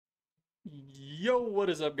Yo,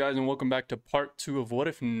 what is up, guys, and welcome back to part 2 of What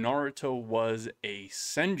If Naruto Was a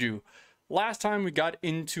Senju. Last time we got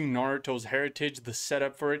into Naruto's heritage, the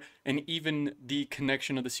setup for it, and even the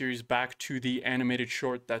connection of the series back to the animated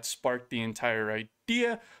short that sparked the entire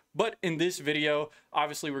idea. But in this video,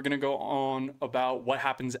 obviously we're going to go on about what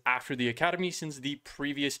happens after the academy, since the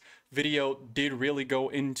previous video did really go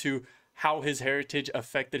into how his heritage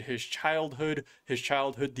affected his childhood,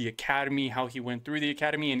 the academy, how he went through the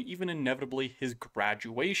academy, and even inevitably his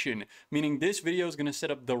graduation. Meaning this video is going to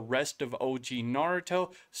set up the rest of OG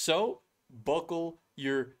Naruto. So buckle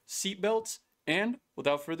your seatbelts, and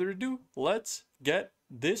without further ado, let's get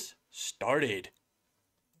this started.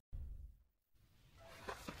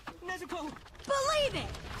 Nezuko! Believe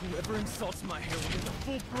it! Whoever insults my hair will get the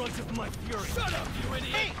full brunt of my fury! Shut up, you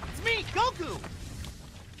idiot! Hey, it's me, Goku!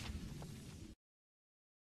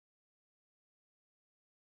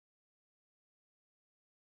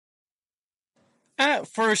 At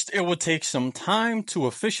first, it would take some time to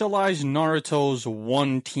officialize Naruto's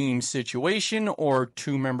one-team situation, or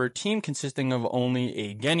two-member team consisting of only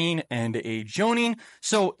a Genin and a Jonin.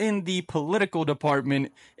 So in the political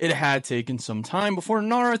department, it had taken some time before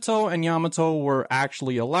Naruto and Yamato were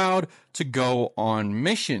actually allowed to go on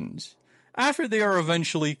missions. After they are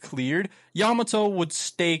eventually cleared, Yamato would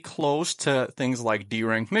stay close to things like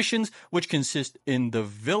D-rank missions, which consist in the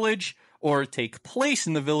village, or take place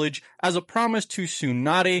in the village, as a promise to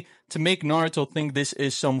Tsunade to make Naruto think this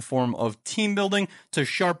is some form of team building to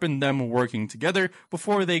sharpen them working together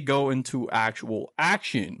before they go into actual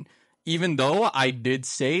action. Even though I did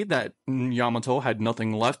say that Yamato had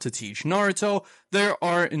nothing left to teach Naruto, there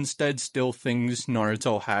are instead still things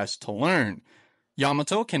Naruto has to learn.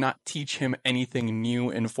 Yamato cannot teach him anything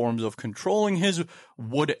new in forms of controlling his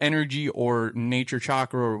wood energy or nature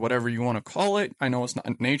chakra or whatever you want to call it. I know it's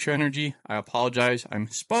not nature energy. I apologize. I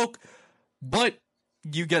misspoke. But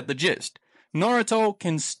you get the gist. Naruto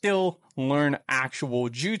can still learn actual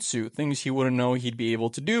jutsu, things he wouldn't know he'd be able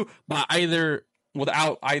to do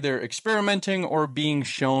without either experimenting or being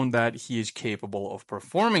shown that he is capable of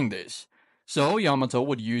performing this. So Yamato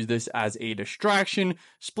would use this as a distraction,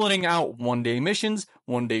 splitting out one-day missions,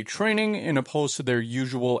 one-day training, in opposed to their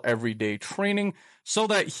usual everyday training, so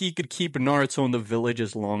that he could keep Naruto in the village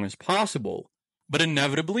as long as possible. But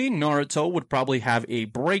inevitably, Naruto would probably have a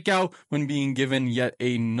breakout when being given yet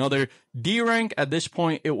another D rank. At this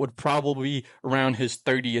point, it would probably be around his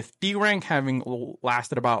 30th D rank, having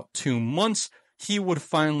lasted about 2 months. He would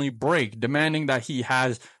finally break, demanding that he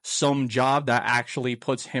has some job that actually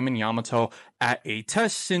puts him and Yamato at a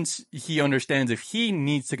test, since he understands if he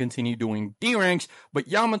needs to continue doing D ranks, but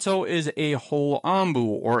Yamato is a whole Anbu,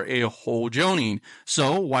 or a whole Jonin.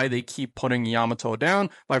 So why they keep putting Yamato down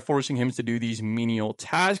by forcing him to do these menial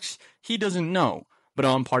tasks, he doesn't know. But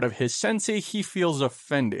on part of his sensei, he feels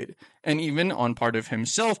offended. And even on part of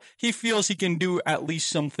himself, he feels he can do at least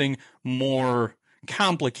something more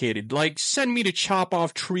complicated, like send me to chop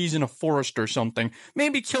off trees in a forest or something,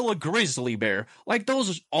 maybe kill a grizzly bear. Like,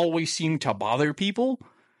 those always seem to bother people.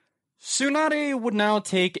 Tsunade would now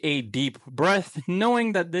take a deep breath,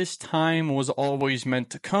 knowing that this time was always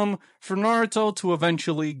meant to come for Naruto to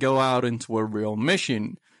eventually go out into a real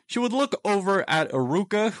mission. She would look over at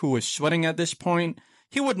Iruka, who was sweating at this point.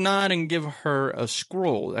 He would nod and give her a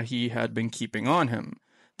scroll that he had been keeping on him.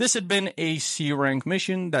 This had been a C-rank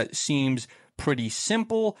mission that seems pretty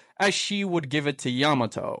simple, as she would give it to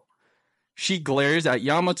Yamato. She glares at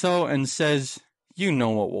Yamato and says, "You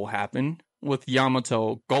know what will happen," with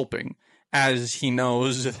Yamato gulping, as he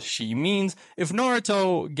knows she means if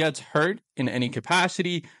Naruto gets hurt in any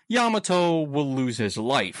capacity, Yamato will lose his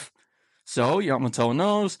life. So Yamato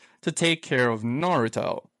knows to take care of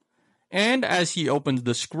Naruto. And as he opens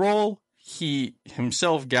the scroll, he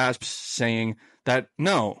himself gasps, saying that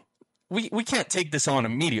no, we can't take this on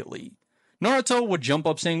immediately. Naruto would jump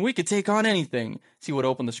up saying, "We could take on anything." So he would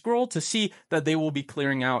open the scroll to see that they will be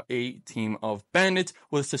clearing out a team of bandits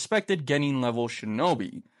with suspected Genin level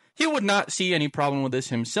shinobi. He would not see any problem with this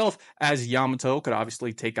himself, as Yamato could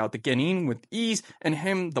obviously take out the Genin with ease, and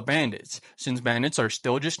him the bandits, since bandits are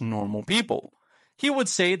still just normal people. He would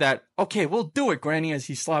say that, "Okay, we'll do it, Granny," as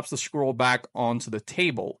he slaps the scroll back onto the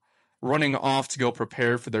table, running off to go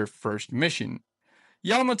prepare for their first mission.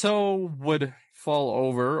 Yamato would fall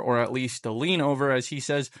over, or at least lean over, as he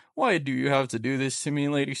says, "Why do you have to do this to me,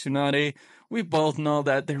 Lady Tsunade? We both know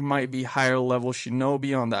that there might be higher level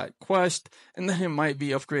shinobi on that quest, and then it might be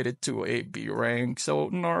upgraded to a B rank, so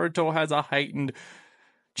Naruto has a heightened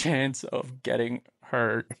chance of getting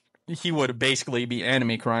hurt." He would basically be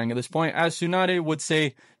anime crying at this point, as Tsunade would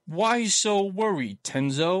say, "Why so worried,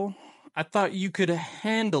 Tenzo? I thought you could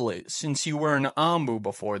handle it since you were an Ambu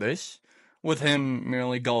before this, with him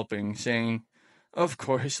merely gulping, saying, "Of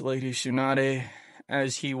course, Lady Tsunade,"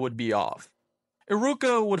 as he would be off.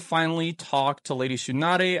 Iruka would finally talk to Lady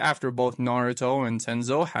Tsunade after both Naruto and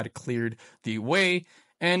Tenzo had cleared the way,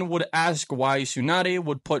 and would ask why Tsunade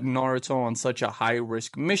would put Naruto on such a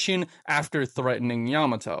high-risk mission after threatening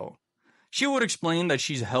Yamato. She would explain that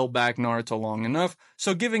she's held back Naruto long enough,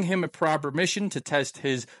 so giving him a proper mission to test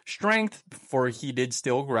his strength, for he did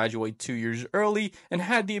still graduate 2 years early and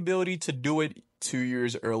had the ability to do it 2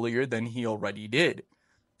 years earlier than he already did.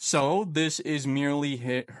 So this is merely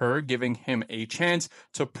her giving him a chance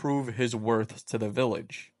to prove his worth to the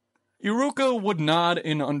village. Iruka would nod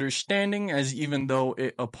in understanding, as even though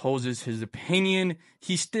it opposes his opinion,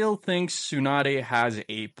 he still thinks Tsunade has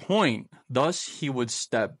a point. Thus, he would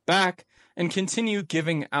step back and continue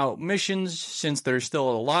giving out missions since there's still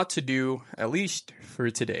a lot to do, at least for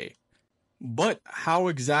today. But how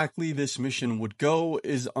exactly this mission would go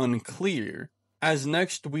is unclear. As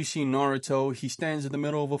next we see Naruto, he stands in the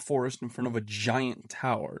middle of a forest in front of a giant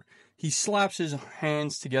tower. He slaps his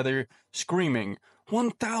hands together, screaming,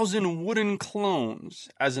 1,000 wooden clones!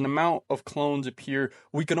 As an amount of clones appear,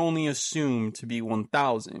 we can only assume to be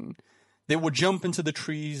 1,000. They would jump into the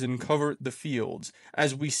trees and cover the fields,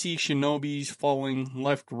 as we see shinobis falling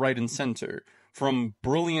left, right, and center. From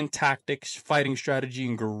brilliant tactics, fighting strategy,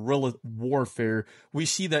 and guerrilla warfare, we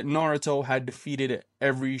see that Naruto had defeated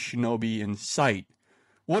every shinobi in sight.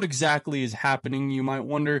 What exactly is happening, you might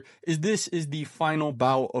wonder, is this is the final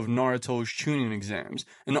bout of Naruto's Chunin exams,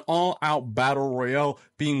 an all-out battle royale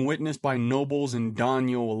being witnessed by nobles and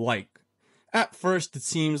daimyo alike. At first, it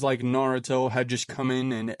seems like Naruto had just come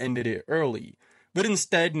in and ended it early, but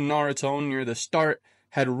instead, Naruto, near the start,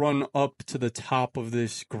 had run up to the top of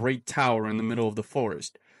this great tower in the middle of the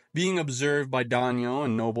forest. Being observed by daimyo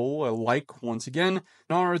and noble alike once again,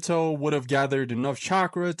 Naruto would have gathered enough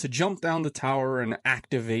chakra to jump down the tower and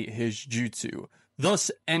activate his jutsu,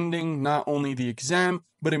 thus ending not only the exam,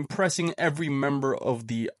 but impressing every member of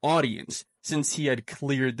the audience, since he had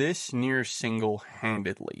cleared this near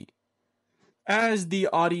single-handedly. As the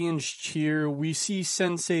audience cheer, we see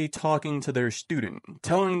Sensei talking to their student,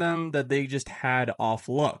 telling them that they just had off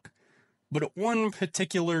luck. But one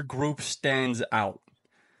particular group stands out.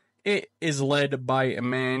 It is led by a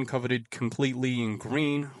man covered completely in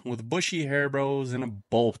green, with bushy hairbrows and a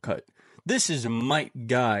bowl cut. This is Might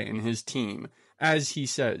Guy and his team, as he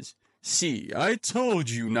says, "See, I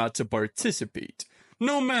told you not to participate,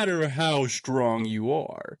 no matter how strong you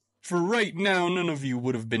are. For right now, none of you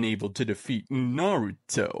would have been able to defeat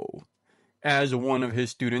Naruto." As one of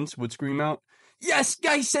his students would scream out, "Yes,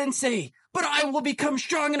 Guy-sensei, but I will become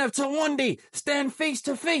strong enough to one day stand face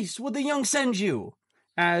to face with the young Senju."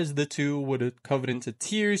 As the two would cover into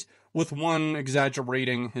tears, with one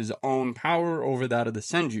exaggerating his own power over that of the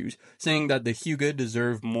Senjus, saying that the Hyuga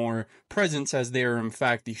deserve more presence as they are in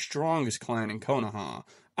fact the strongest clan in Konoha,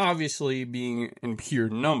 obviously being in pure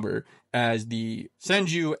number, as the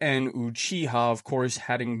Senju and Uchiha, of course,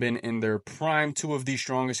 having been in their prime, two of the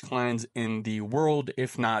strongest clans in the world,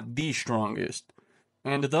 if not the strongest.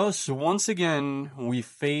 And thus, once again, we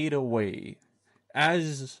fade away,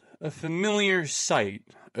 as a familiar sight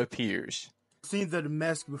appears. Seen the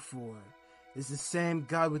mask before. It's the same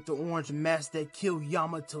guy with the orange mask that killed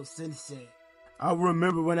Yamato Sensei. I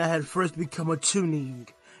remember when I had first become a Chunin.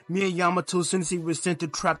 Me and Yamato Sensei were sent to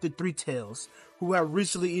trap the Three Tails, who had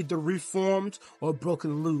recently either reformed or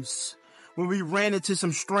broken loose. When we ran into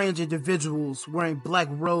some strange individuals wearing black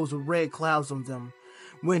robes with red clouds on them.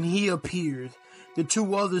 When he appeared, the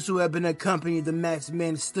two others who had been accompanying the masked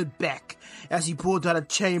man stood back as he pulled out a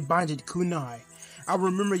chain-binded kunai. I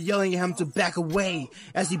remember yelling at him to back away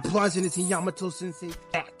as he plunged into Yamato Sensei's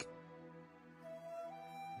back.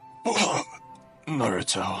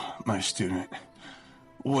 Naruto, my student,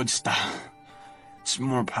 would stop. It's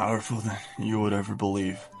more powerful than you would ever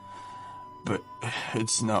believe. But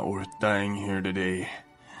it's not worth dying here today.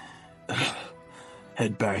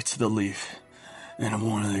 Head back to the Leaf and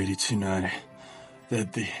warn Lady Tsunade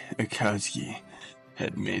that the Akatsuki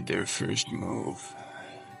had made their first move.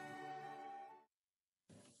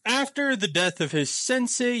 After the death of his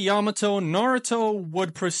sensei, Yamato, Naruto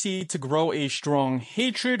would proceed to grow a strong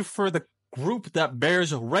hatred for the group that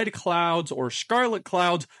bears red clouds or scarlet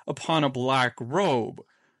clouds upon a black robe.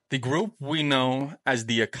 The group we know as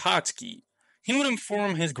the Akatsuki. He would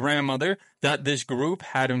inform his grandmother that this group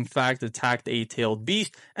had in fact attacked a tailed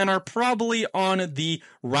beast and are probably on the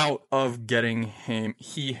route of getting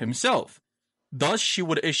he himself. Thus, she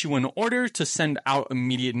would issue an order to send out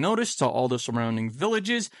immediate notice to all the surrounding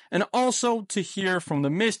villages, and also to hear from the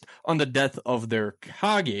mist on the death of their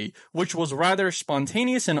Kage, which was rather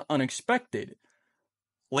spontaneous and unexpected.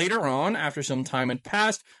 Later on, after some time had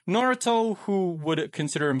passed, Naruto, who would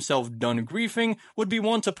consider himself done griefing, would be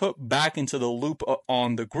one to put back into the loop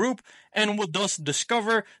on the group, and would thus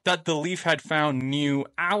discover that the Leaf had found new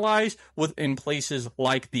allies within places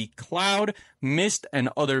like the Cloud, Mist, and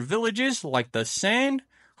other villages like the Sand,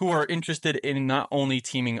 who are interested in not only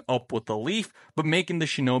teaming up with the Leaf, but making the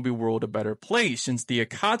shinobi world a better place, since the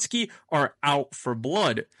Akatsuki are out for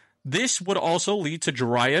blood. This would also lead to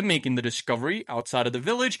Jiraiya making the discovery outside of the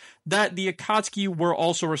village that the Akatsuki were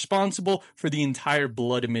also responsible for the entire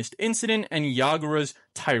Blood Mist incident and Yagura's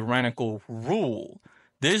tyrannical rule.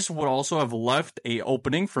 This would also have left an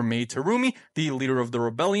opening for Mei Terumi, the leader of the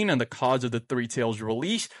rebellion and the cause of the Three Tails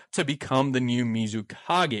release, to become the new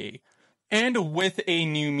Mizukage. And with a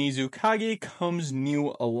new Mizukage comes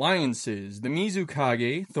new alliances. The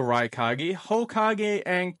Mizukage, the Raikage, Hokage,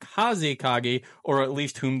 and Kazekage, or at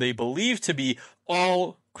least whom they believe to be,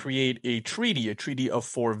 all create a treaty of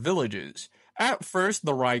 4 villages. At first,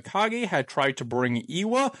 the Raikage had tried to bring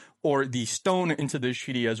Iwa, or the stone, into the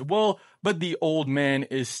treaty as well, but the old man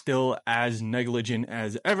is still as negligent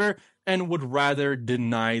as ever, and would rather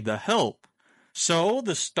deny the help. So,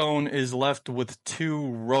 the stone is left with 2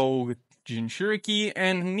 rogue Jinchuriki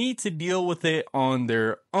and need to deal with it on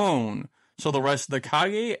their own. So the rest of the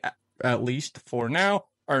Kage, at least for now,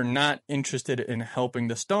 are not interested in helping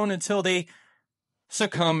the stone until they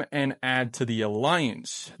succumb and add to the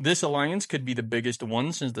alliance. This alliance could be the biggest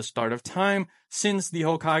one since the start of time, since the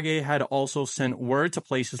Hokage had also sent word to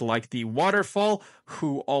places like the Waterfall,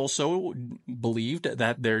 who also believed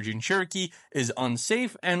that their Jinchuriki is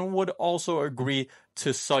unsafe and would also agree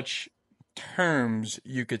to such terms,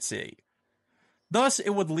 you could say. Thus, it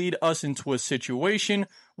would lead us into a situation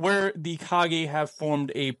where the Kage have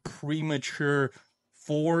formed a premature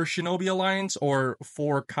 4 Shinobi Alliance, or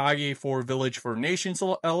 4 Kage, 4 Village, 4 Nations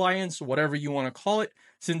Alliance, whatever you want to call it,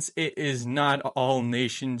 since it is not all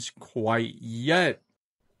nations quite yet.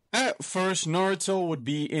 At first, Naruto would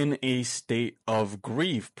be in a state of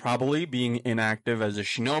grief, probably being inactive as a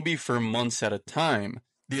shinobi for months at a time.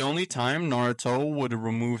 The only time Naruto would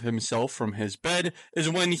remove himself from his bed is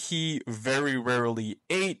when he very rarely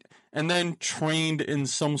ate and then trained in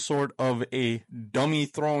some sort of a dummy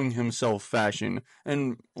throwing himself fashion.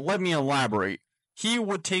 And let me elaborate. He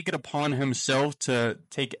would take it upon himself to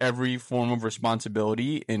take every form of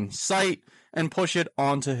responsibility in sight and push it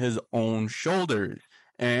onto his own shoulders.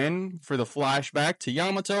 And for the flashback to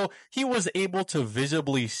Yamato, he was able to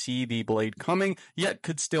visibly see the blade coming, yet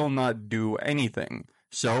could still not do anything.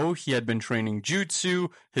 So he had been training jutsu,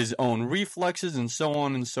 his own reflexes, and so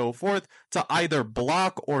on and so forth to either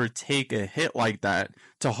block or take a hit like that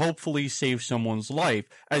to hopefully save someone's life,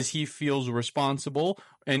 as he feels responsible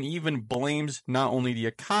and even blames not only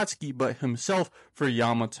the Akatsuki but himself for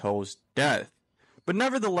Yamato's death. But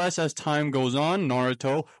nevertheless, as time goes on,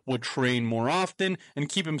 Naruto would train more often and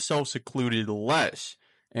keep himself secluded less.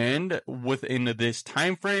 And within this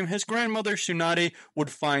time frame, his grandmother Tsunade would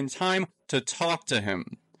find time to talk to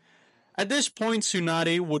him. At this point,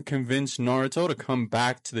 Tsunade would convince Naruto to come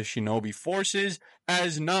back to the shinobi forces,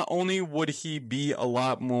 as not only would he be a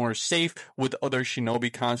lot more safe with other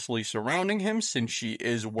shinobi constantly surrounding him, since she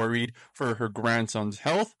is worried for her grandson's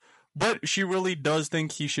health, but she really does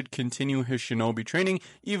think he should continue his shinobi training,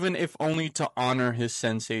 even if only to honor his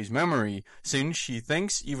sensei's memory, since she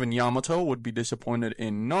thinks even Yamato would be disappointed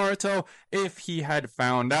in Naruto if he had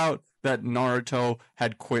found out that Naruto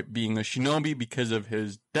had quit being a shinobi because of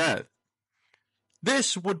his death.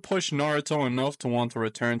 This would push Naruto enough to want to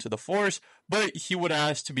return to the force, but he would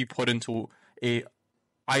ask to be put into a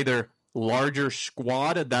either larger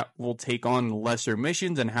squad that will take on lesser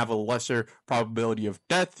missions and have a lesser probability of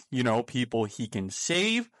death, people he can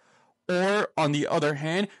save, or on the other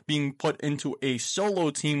hand, being put into a solo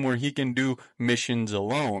team where he can do missions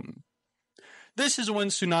alone. This is when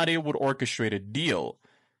Tsunade would orchestrate a deal.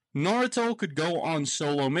 Naruto could go on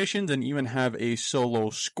solo missions and even have a solo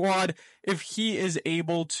squad if he is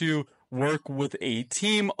able to work with a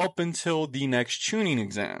team up until the next Chunin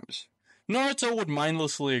exams. Naruto would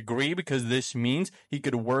mindlessly agree because this means he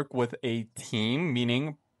could work with a team,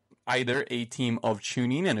 meaning either a team of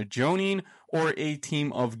Chunin and a Jonin, or a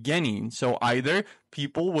team of Genin. So either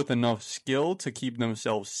people with enough skill to keep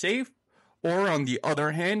themselves safe, or on the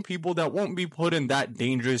other hand, people that won't be put in that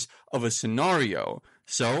dangerous of a scenario.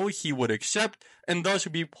 So he would accept and thus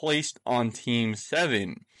be placed on Team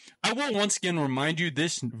 7. I will once again remind you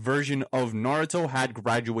this version of Naruto had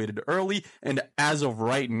graduated early and as of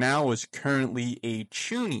right now is currently a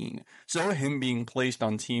chunin. So him being placed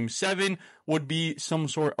on Team 7 would be some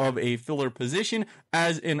sort of a filler position,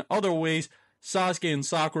 as in other ways Sasuke and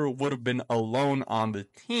Sakura would have been alone on the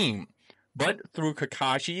team. But through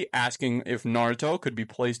Kakashi asking if Naruto could be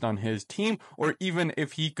placed on his team, or even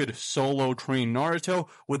if he could solo train Naruto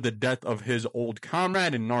with the death of his old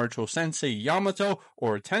comrade and Naruto sensei Yamato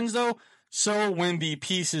or Tenzo, so when the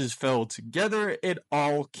pieces fell together, it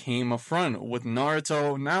all came front, with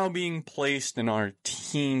Naruto now being placed in our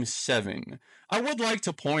Team 7. I would like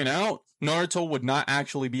to point out, Naruto would not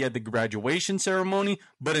actually be at the graduation ceremony,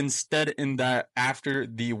 but instead in that after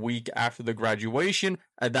the week after the graduation,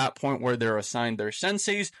 at that point where they're assigned their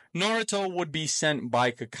senseis, Naruto would be sent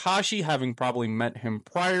by Kakashi, having probably met him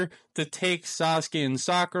prior, to take Sasuke and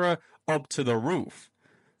Sakura up to the roof.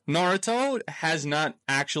 Naruto has not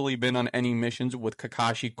actually been on any missions with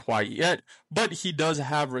Kakashi quite yet, but he does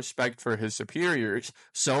have respect for his superiors,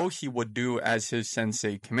 so he would do as his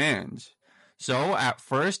sensei commands. So at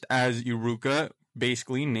first, as Iruka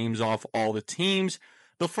basically names off all the teams,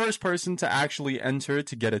 the first person to actually enter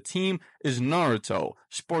to get a team is Naruto,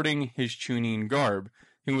 sporting his Chunin garb.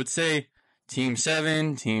 He would say, Team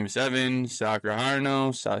 7, Sakura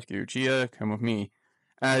Haruno, Sasuke Uchiha, come with me,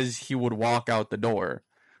 as he would walk out the door.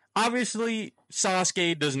 Obviously,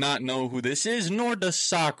 Sasuke does not know who this is, nor does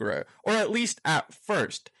Sakura, or at least at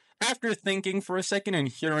first. After thinking for a second and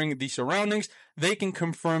hearing the surroundings, they can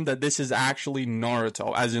confirm that this is actually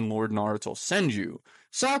Naruto, as in Lord Naruto Senju.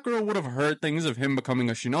 Sakura would have heard things of him becoming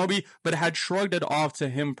a shinobi, but had shrugged it off to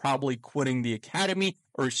him probably quitting the academy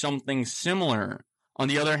or something similar. On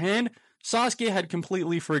the other hand, Sasuke had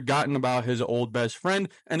completely forgotten about his old best friend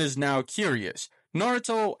and is now curious.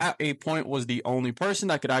 Naruto at a point was the only person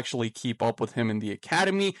that could actually keep up with him in the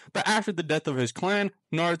academy, but after the death of his clan,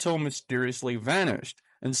 Naruto mysteriously vanished,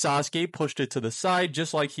 and Sasuke pushed it to the side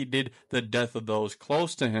just like he did the death of those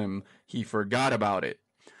close to him. He forgot about it.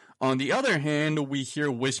 On the other hand, we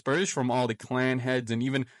hear whispers from all the clan heads and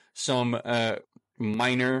even some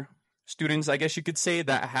minor students, I guess you could say,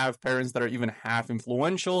 that have parents that are even half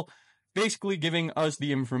influential, basically giving us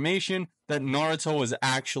the information that Naruto is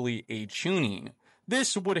actually a Chunin.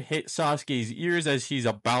 This would hit Sasuke's ears as he's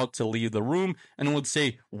about to leave the room and would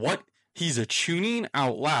say, "What? He's a Chunin?"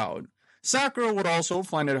 out loud. Sakura would also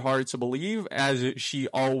find it hard to believe, as she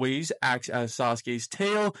always acts as Sasuke's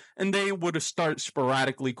tail, and they would start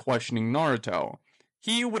sporadically questioning Naruto.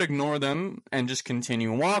 He would ignore them and just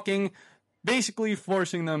continue walking, basically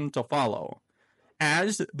forcing them to follow.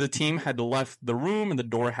 As the team had left the room and the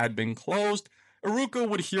door had been closed, Iruka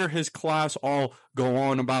would hear his class all go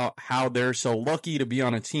on about how they're so lucky to be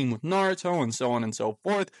on a team with Naruto and so on and so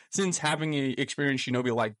forth, since having an experienced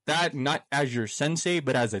shinobi like that, not as your sensei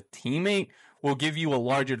but as a teammate, will give you a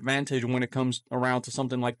large advantage when it comes around to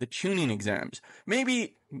something like the Chunin exams.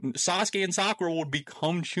 Maybe Sasuke and Sakura would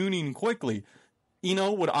become Chunin quickly.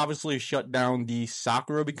 Ino would obviously shut down the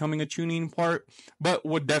Sakura becoming a Chunin part, but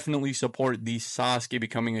would definitely support the Sasuke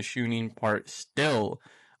becoming a Chunin part still.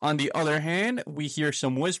 On the other hand, we hear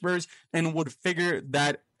some whispers and would figure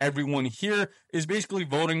that everyone here is basically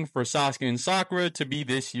voting for Sasuke and Sakura to be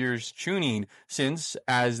this year's Chunin, since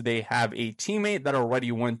as they have a teammate that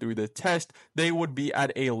already went through the test, they would be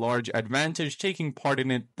at a large advantage taking part in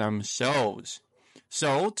it themselves.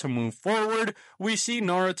 So, to move forward, we see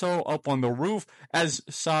Naruto up on the roof as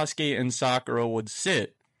Sasuke and Sakura would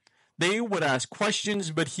sit. They would ask questions,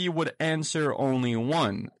 but he would answer only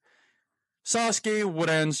one. Sasuke would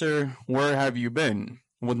answer, "Where have you been?"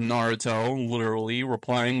 with Naruto literally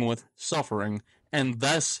replying with "suffering," and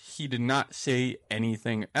thus he did not say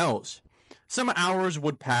anything else. Some hours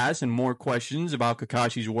would pass and more questions about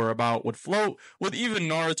Kakashi's whereabouts would float, with even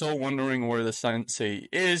Naruto wondering where the sensei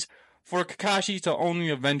is, for Kakashi to only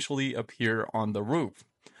eventually appear on the roof.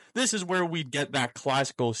 This is where we'd get that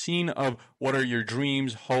classical scene of what are your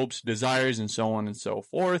dreams, hopes, desires, and so on and so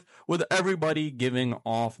forth, with everybody giving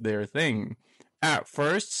off their thing. At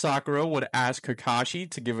first, Sakura would ask Kakashi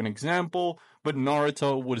to give an example, but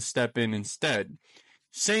Naruto would step in instead,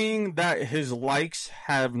 saying that his likes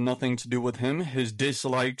have nothing to do with him, his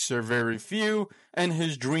dislikes are very few, and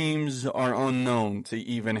his dreams are unknown to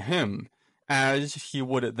even him, as he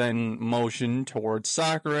would then motion towards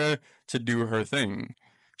Sakura to do her thing.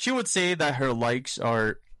 She would say that her likes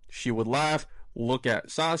are, she would laugh, look at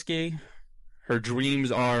Sasuke. Her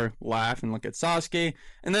dreams are laugh and look at Sasuke.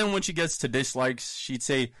 And then when she gets to dislikes, she'd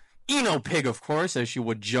say, "Ino pig, of course," as she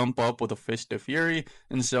would jump up with a fist of fury,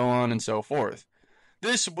 and so on and so forth.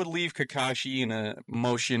 This would leave Kakashi in a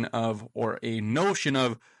motion of, or a notion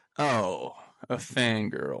of, oh, a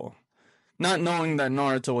fangirl, not knowing that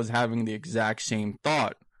Naruto was having the exact same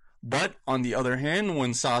thought. But, on the other hand,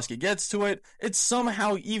 when Sasuke gets to it, it's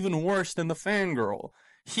somehow even worse than the fangirl.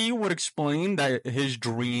 He would explain that his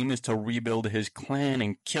dream is to rebuild his clan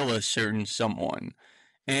and kill a certain someone.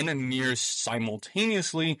 And near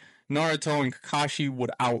simultaneously, Naruto and Kakashi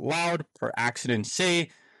would out loud, per accident,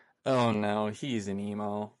 say, "Oh no, he's an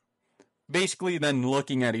emo." Basically then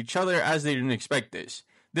looking at each other as they didn't expect this.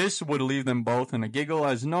 This would leave them both in a giggle,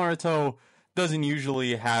 as Naruto doesn't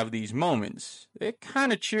usually have these moments. It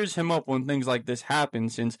kinda cheers him up when things like this happen,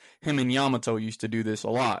 since him and Yamato used to do this a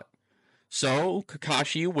lot. So,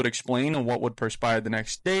 Kakashi would explain what would perspire the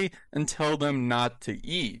next day and tell them not to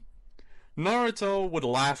eat. Naruto would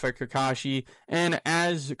laugh at Kakashi, and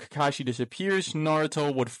as Kakashi disappears,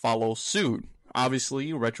 Naruto would follow suit.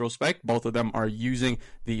 Obviously, retrospect, both of them are using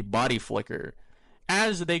the body flicker.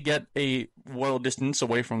 As they get a well distance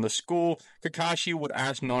away from the school, Kakashi would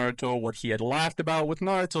ask Naruto what he had laughed about, with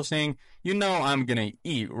Naruto saying, "You know I'm gonna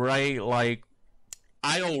eat, right? Like,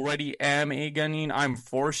 I already am a Genin, I'm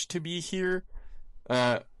forced to be here.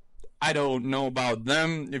 I don't know about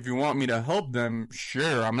them. If you want me to help them,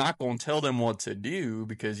 sure. I'm not going to tell them what to do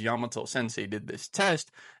because Yamato Sensei did this test,"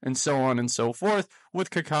 and so on and so forth, with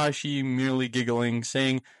Kakashi merely giggling,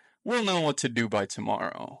 saying, "We'll know what to do by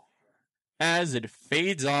tomorrow," as it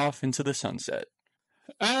fades off into the sunset.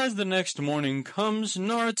 As the next morning comes,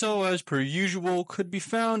 Naruto, as per usual, could be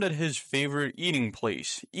found at his favorite eating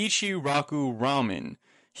place, Ichiraku Ramen.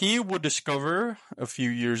 He would discover a few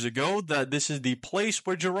years ago that this is the place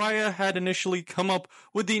where Jiraiya had initially come up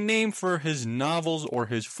with the name for his novels, or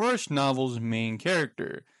his first novel's main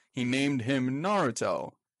character. He named him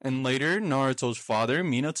Naruto. And later, Naruto's father,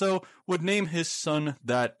 Minato, would name his son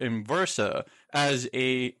that in versa, as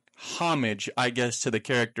a homage, I guess, to the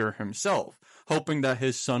character himself, hoping that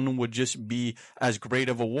his son would just be as great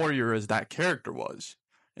of a warrior as that character was.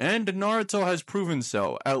 And Naruto has proven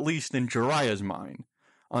so, at least in Jiraiya's mind.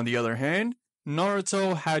 On the other hand,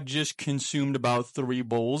 Naruto had just consumed about 3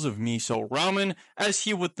 bowls of miso ramen, as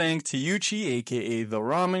he would thank Teuchi, aka the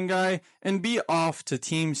ramen guy, and be off to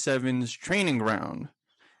Team 7's training ground.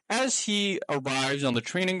 As he arrives on the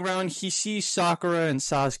training ground, he sees Sakura and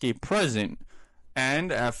Sasuke present, and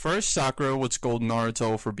at first Sakura would scold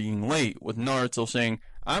Naruto for being late, with Naruto saying,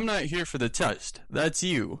 "I'm not here for the test, that's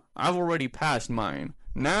you. I've already passed mine.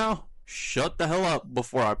 Now, shut the hell up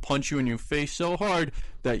before I punch you in your face so hard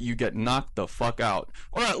that you get knocked the fuck out."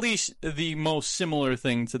 Or at least the most similar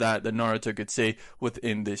thing to that Naruto could say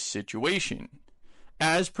within this situation.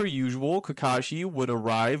 As per usual, Kakashi would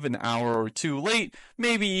arrive an hour or 2 late,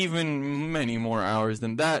 maybe even many more hours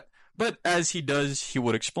than that, but as he does, he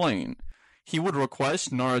would explain. He would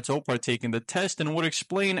request Naruto partake in the test and would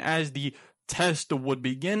explain as the test would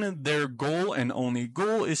begin, their goal and only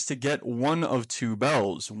goal is to get one of 2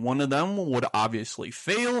 bells. One of them would obviously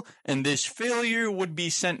fail, and this failure would be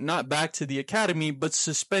sent not back to the academy, but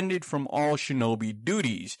suspended from all shinobi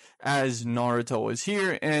duties, as Naruto is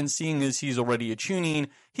here, and seeing as he's already a Chunin,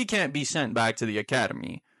 he can't be sent back to the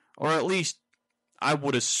academy. Or at least, I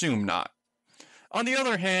would assume not. On the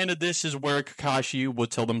other hand, this is where Kakashi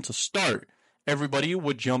would tell them to start. Everybody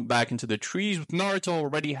would jump back into the trees, with Naruto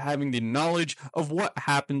already having the knowledge of what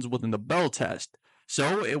happens within the bell test.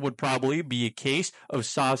 So it would probably be a case of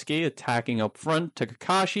Sasuke attacking up front to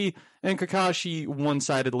Kakashi, and Kakashi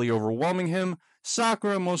one-sidedly overwhelming him,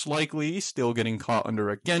 Sakura most likely still getting caught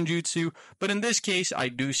under a genjutsu, but in this case I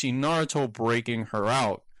do see Naruto breaking her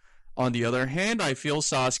out. On the other hand, I feel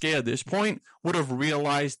Sasuke at this point would have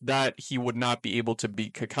realized that he would not be able to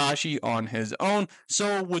beat Kakashi on his own,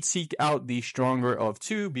 so would seek out the stronger of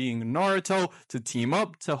 2, being Naruto, to team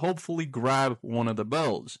up to hopefully grab one of the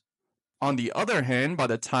bells. On the other hand, by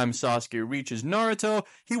the time Sasuke reaches Naruto,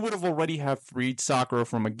 he would have already have freed Sakura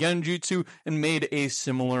from a genjutsu and made a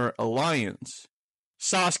similar alliance.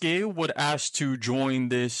 Sasuke would ask to join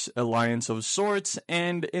this alliance of sorts,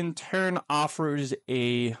 and in turn offers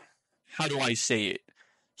a... how do I say it?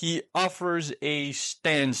 He offers a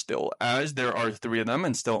standstill, as there are 3 of them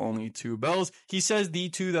and still only 2 bells. He says the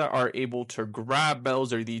 2 that are able to grab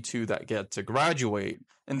bells are the 2 that get to graduate,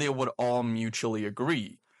 and they would all mutually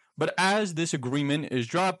agree. But as this agreement is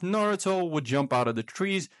dropped, Naruto would jump out of the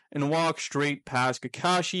trees and walk straight past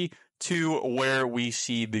Kakashi to where we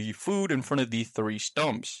see the food in front of the 3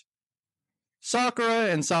 stumps.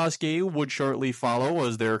 Sakura and Sasuke would shortly follow,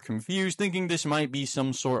 as they're confused, thinking this might be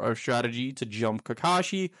some sort of strategy to jump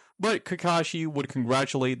Kakashi, but Kakashi would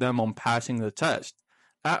congratulate them on passing the test.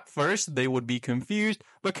 At first, they would be confused,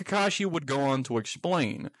 but Kakashi would go on to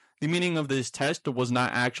explain. The meaning of this test was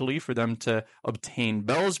not actually for them to obtain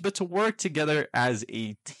bells, but to work together as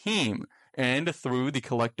a team. And through the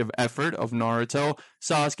collective effort of Naruto,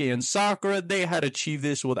 Sasuke, and Sakura, they had achieved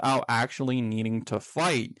this without actually needing to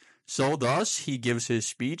fight. So thus, he gives his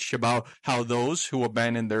speech about how those who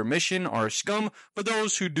abandon their mission are scum, but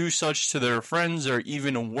those who do such to their friends are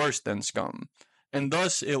even worse than scum. And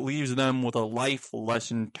thus, it leaves them with a life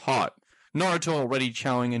lesson taught. Naruto, already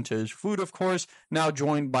chowing into his food, of course, now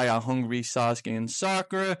joined by a hungry Sasuke and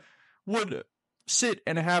Sakura, would sit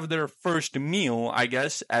and have their first meal, I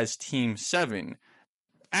guess, as Team 7.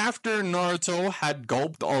 After Naruto had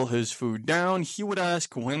gulped all his food down, he would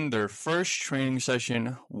ask when their first training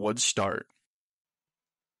session would start.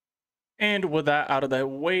 And with that out of the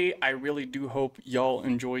way, I really do hope y'all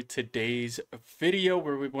enjoyed today's video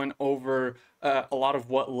where we went over a lot of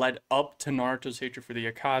what led up to Naruto's hatred for the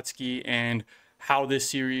Akatsuki and how this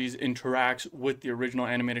series interacts with the original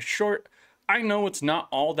animated short. I know it's not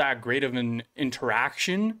all that great of an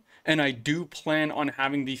interaction, and I do plan on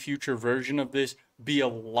having the future version of this be a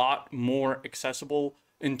lot more accessible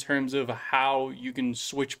in terms of how you can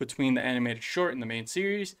switch between the animated short and the main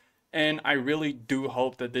series. And I really do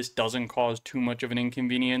hope that this doesn't cause too much of an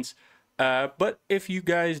inconvenience. But if you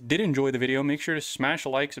guys did enjoy the video, make sure to smash a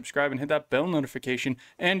like, subscribe, and hit that bell notification.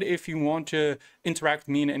 And if you want to interact with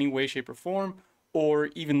me in any way, shape, or form, or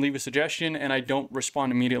even leave a suggestion and I don't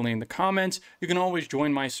respond immediately in the comments, you can always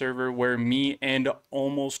join my server where me and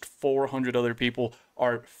almost 400 other people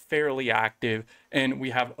are fairly active and we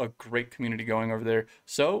have a great community going over there.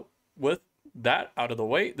 So with that out of the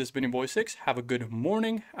way, this has been your boy 6. Have a good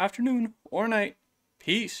morning, afternoon, or night.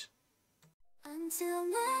 Peace. Until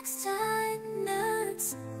next time,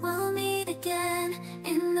 nerds, we'll meet again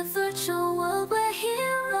in the virtual world where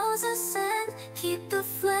heroes ascend. Keep the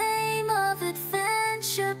flame of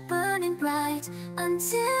adventure burning bright.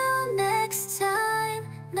 Until next time,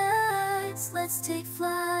 nerds, let's take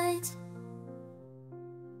flight.